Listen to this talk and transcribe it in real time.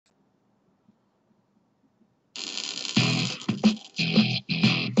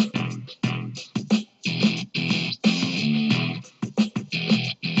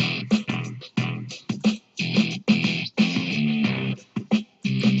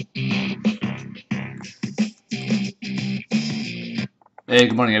Hey,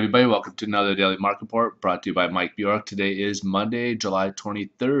 good morning, everybody. Welcome to another Daily Market Report brought to you by Mike Bjork. Today is Monday, July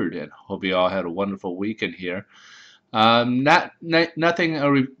 23rd, and hope you all had a wonderful weekend here. Nothing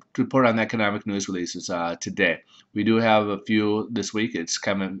to report on economic news releases today. We do have a few this week. It's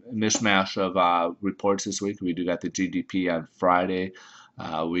kind of a mishmash of reports this week. We do got the GDP on Friday.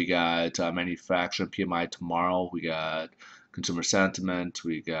 We got manufacturing PMI tomorrow. We got consumer sentiment.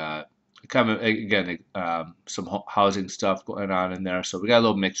 We got kind of again some housing stuff going on in there. So we got a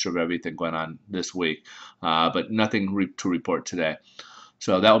little mixture of everything going on this week, but nothing to report today.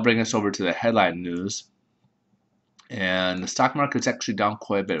 So that will bring us over to the headline news. And the stock market's actually down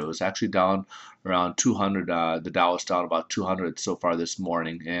quite a bit. It was actually down around 200. The Dow is down about 200 so far this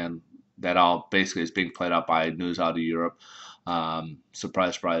morning, and that all basically is being played out by news out of Europe.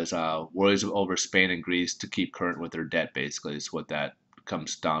 Surprise, surprise. Worries over Spain and Greece to keep current with their debt, basically, is what that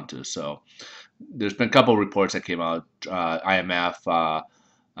comes down to. So there's been a couple of reports that came out. IMF,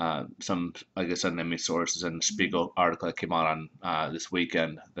 some, like I said, enemy sources, and the Spiegel article that came out on this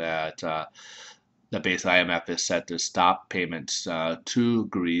weekend that basically IMF is set to stop payments to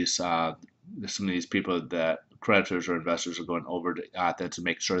Greece. Some of these people that creditors or investors are going over to Athens to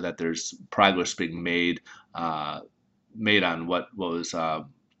make sure that there's progress being made on what was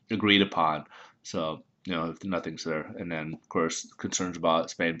agreed upon. So if nothing's there, and then of course concerns about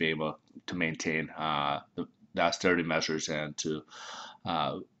Spain being able to maintain the austerity measures and to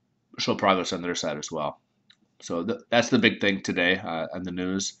show progress on their side as well. So that's the big thing today on the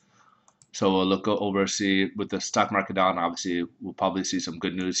news. So we'll look over, see with the stock market down. Obviously, we'll probably see some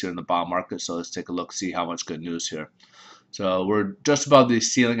good news here in the bond market. So let's take a look, see how much good news here. So we're just above the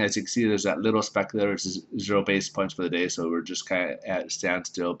ceiling. As you can see, there's that little speck there. It's 0 basis points for the day. So we're just kind of at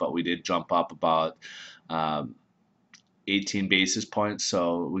standstill, but we did jump up about 18 basis points.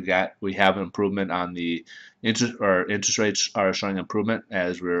 So we have an improvement on the interest rates are showing improvement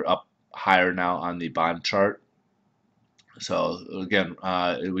as we're up higher now on the bond chart. So again,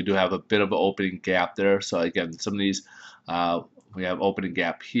 we do have a bit of an opening gap there. So again, some of these, we have opening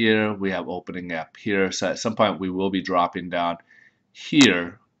gap here, we have opening gap here. So at some point we will be dropping down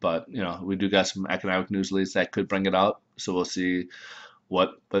here, but we do got some economic news leads that could bring it out. So we'll see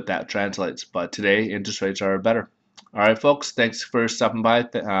what that translates. But today interest rates are better. All right, folks, thanks for stopping by.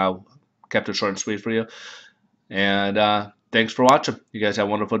 Kept it short and sweet for you. And thanks for watching. You guys have a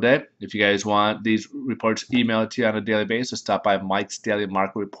wonderful day. If you guys want these reports emailed to you on a daily basis, stop by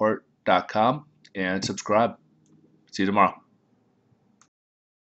mikesdailymarketreport.com and subscribe. See you tomorrow.